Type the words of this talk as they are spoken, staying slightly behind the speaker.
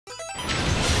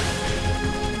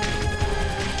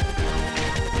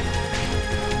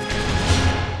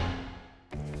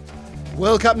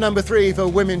World Cup number 3 for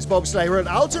women's bobsleigh. We're at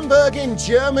Altenberg in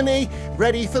Germany,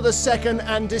 ready for the second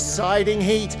and deciding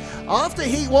heat. After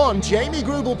heat 1, Jamie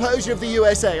Grubel-Poser of the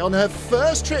USA on her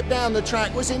first trip down the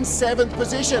track was in 7th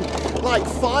position. Like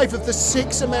 5 of the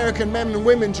 6 American men and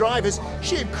women drivers,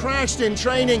 she had crashed in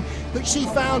training, but she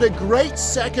found a great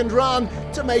second run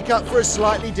to make up for a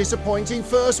slightly disappointing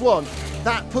first one.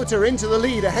 That put her into the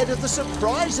lead ahead of the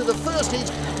surprise of the first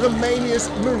heat, Romania's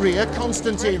Maria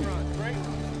Constantin.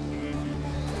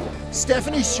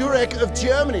 Stephanie Schurek of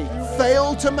Germany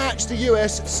failed to match the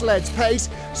US sled's pace,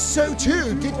 so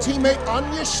too did teammate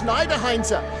Anja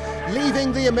Schneiderheinze,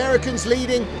 leaving the Americans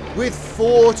leading with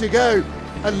 4 to go.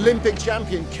 Olympic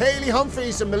champion Kaillie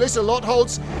Humphries and Melissa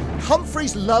Lotholz.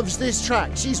 Humphries loves this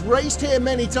track. She's raced here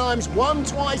many times, won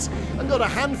twice, and got a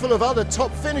handful of other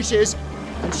top finishes.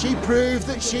 And she proved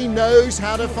that she knows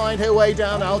how to find her way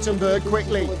down Altenberg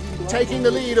quickly, taking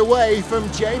the lead away from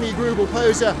Jamie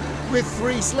Grubel-Poser with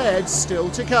 3 sleds still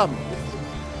to come.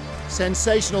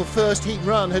 Sensational first heat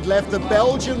run had left the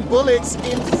Belgian Bullets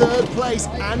in 3rd place,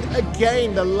 and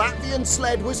again the Latvian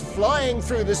sled was flying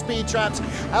through the speed traps.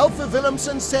 Elfje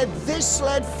Willemsen said this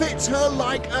sled fits her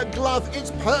like a glove.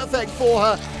 It's perfect for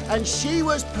her, and she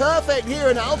was perfect here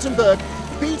in Altenberg,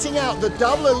 beating out the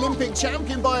double Olympic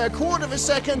champion by a quarter of a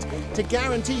second to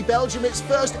guarantee Belgium its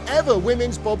first ever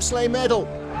women's bobsleigh medal.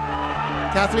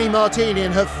 Kathleen Martini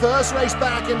in her first race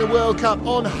back in the World Cup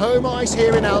on home ice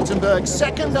here in Altenberg,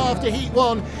 second after heat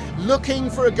 1, looking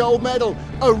for a gold medal.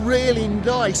 A really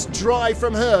nice drive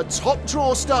from her, top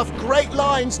draw stuff, great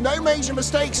lines, no major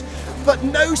mistakes, but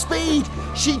no speed.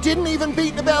 She didn't even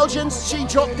beat the Belgians. She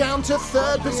dropped down to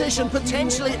 3rd position,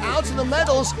 potentially out of the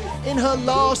medals in her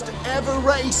last ever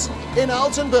race in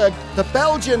Altenberg. The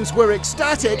Belgians were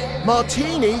ecstatic,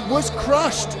 Martini was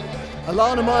crushed.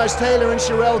 Elana Meyers Taylor and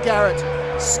Sherelle Garrett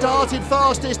started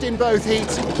fastest in both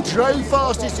heats, drove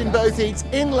fastest in both heats,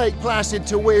 in Lake Placid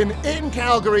to win, in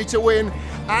Calgary to win,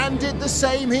 and did the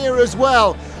same here as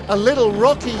well. A little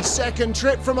rocky second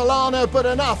trip from Elana, but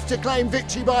enough to claim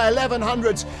victory by 11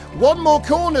 hundredths. One more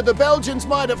corner, the Belgians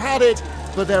might have had it,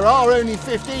 but there are only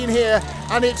 15 here,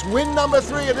 and it's win number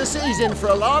 3 of the season for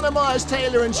Elana Meyers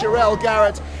Taylor and Sherelle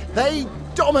Garrett. They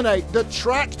dominate the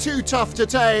track too tough to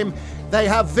tame. They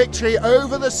have victory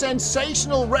over the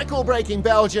sensational record-breaking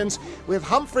Belgians, with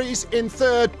Humphries in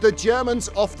 3rd, the Germans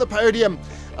off the podium.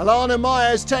 Elana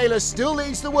Meyers Taylor still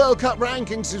leads the World Cup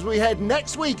rankings as we head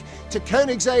next week to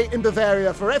Koenigsee in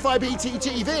Bavaria. For FIBT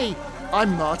TV,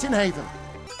 I'm Martin Haven.